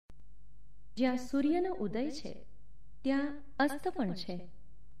જ્યાં સૂર્યનો ઉદય છે ત્યાં અસ્ત પણ છે.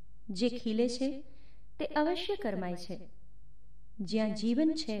 જે ખીલે છે તે અવશ્ય કરમાય છે. જ્યાં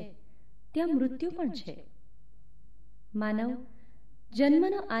જીવન છે ત્યાં મૃત્યુ પણ છે. માનવ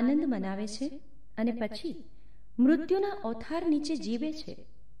જન્મનો આનંદ મનાવે છે અને પછી મૃત્યુના ઓથાર નીચે જીવે છે.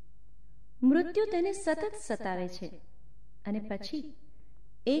 મૃત્યુ તેને સતત સતાવે છે અને પછી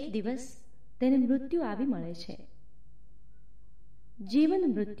એક દિવસ તેને મૃત્યુ આવી મળે છે. જીવન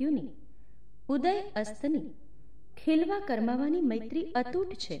મૃત્યુની, ઉદય અસ્તની, ખીલવા કરમાવાની મૈત્રી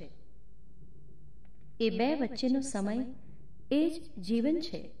અતૂટ છે. એ બે વચ્ચેનો સમય એ જ જીવન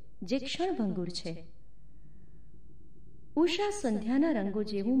છે જે ક્ષણભંગુર છે. ઉષા સંધ્યાના રંગો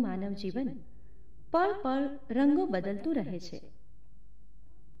જેવું માનવ જીવન પળ પળ રંગો બદલતું રહે છે.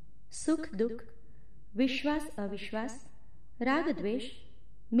 સુખ દુઃખ, વિશ્વાસ અવિશ્વાસ, રાગ દ્વેષ,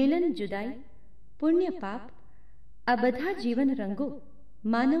 મિલન જુદાઈ, પુણ્ય પાપ, આ બધા જીવન રંગો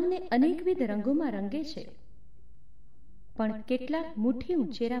માનવને અનેકવિધ રંગોમાં રંગે છે. પણ કેટલાક મુઠ્ઠી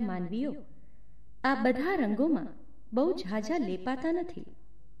ઉંચેરા માનવીઓ આ બધા રંગોમાં બહુ ઝાઝા લેપાતા નથી.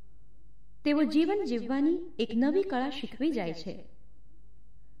 તેઓ જીવન જીવવાની એક નવી કળા શીખવી જાય છે.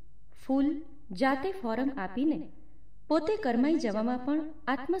 ફૂલ જાતે ફોરમ આપીને પોતે કરમાઈ જવામાં પણ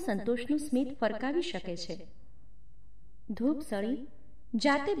આત્મસંતોષનું સ્મિત ફરકાવી શકે છે. ધૂપ સળી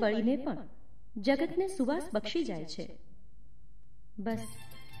જાતે બળીને પણ જગતને સુવાસ બક્ષી જાય છે. બસ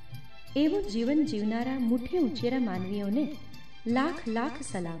એવું જીવન જીવનારા મુઠ્ઠી ઉંચેરા માનવીઓને લાખ લાખ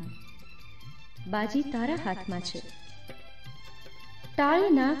સલામ. બાજી તારા હાથમાં છે.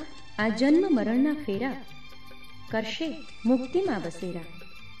 ટાળી નાખ આ જન્મ મરણના ફેરા, કરશે મુક્તિમાં બસેરા.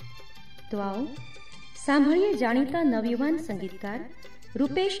 તો આવો સાંભળીએ જાણીતા નવયુવાન સંગીતકાર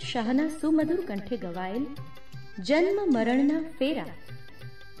રૂપેશ શાહના સુમધુર કંઠે ગવાયેલ જન્મ મરણના ફેરા.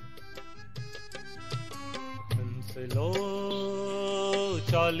 હંસલો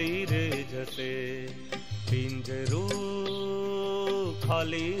ચાલી રે જશે, પિંજરું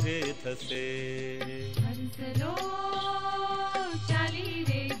ખાલી રે થશે. હંસલો ચાલી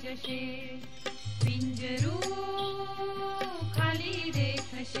રે જશે, પિંજરું ખાલી રે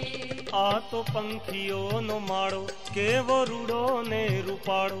થશે. આ તો પંખીઓનો માળો, કેવો રૂડો ને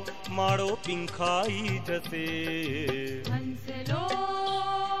રૂપાળો, માળો પિંખાઈ જશે. હંસલો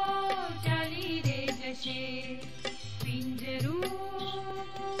ચાલી રે જશે, પિંજરું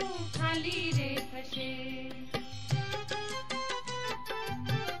ખાલી રે થશે.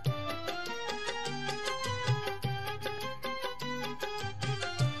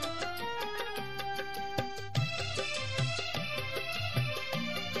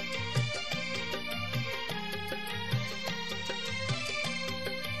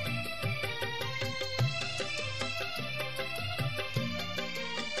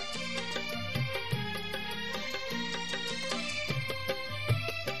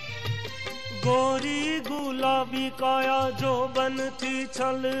 गोरी गुलाबी काया जो बनती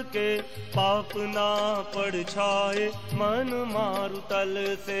छल के, पाप ना પડછાય મન મારું તલ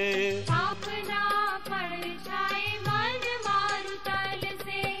સે. પાપ ના પડછાય મન મારું તલ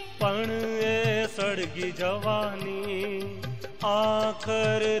સે. પણ એ સળગી જવાની,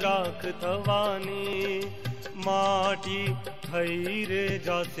 આખર રાખ થવાની, માટી થઈ રે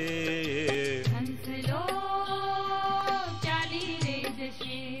જાશે. હંસલો ચાલી રે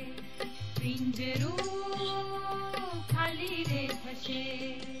જશે, પિંજરું ખાલી રે થશે.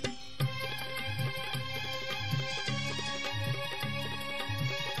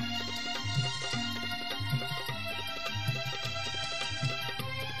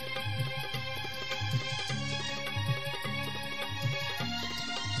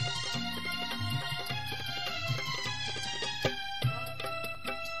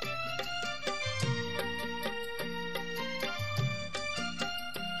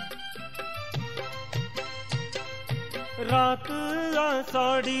 રાત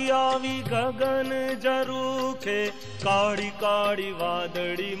આષાઢી આવી ગગન ઝરૂખે, કાળી કાળી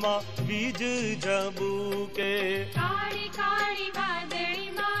વાદળીમાં વીજ ઝબૂકે. કાળી કાળી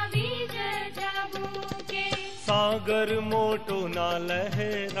વાદળીમાં વીજ ઝબૂકે. સાગર મોટો ના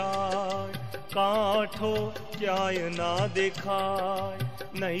લહેરાય, કાંઠો ક્યાંય ના દેખાય,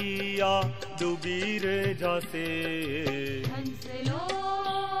 નૈયા ડૂબી રે જાશે. હંસલો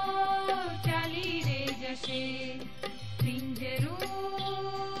ચાલી રે જશે, પિંજરું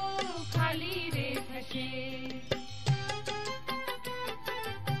ખાલી રે થશે.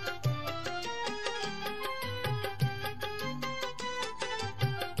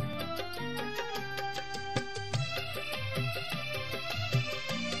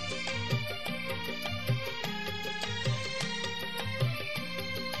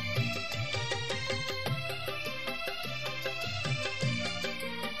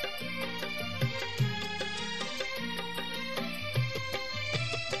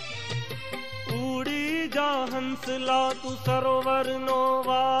 जा हंसला तू सरोवर नो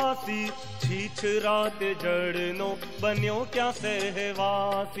वासी, छीछ रात जड़नो बन्यो क्या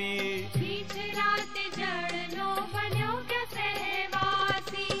सहवासी। छीछ रात जड़नो बन्यो क्या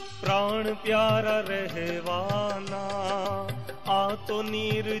सहवासी। प्राण प्यारा रहवाना, आ तो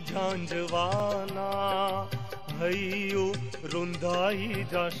नीर झांझवाना, हईयो रुंधाई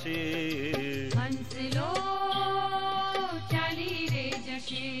जाशे। हंसलो चाली रे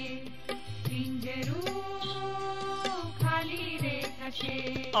जशे, पिंजरू खाली रे थशे।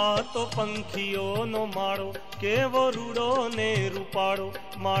 आ तो पंखीओ नो माड़ो, केवो रूड़ो ने रूपाड़ो,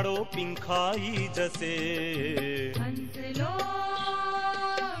 माड़ो पिंखाई जसे। हंसलो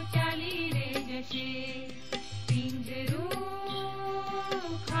चाली रे जशे, पिंजरू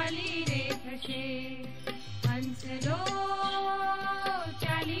खाली रे थशे। हंसलो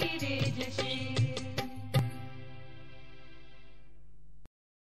चाली रे जशे।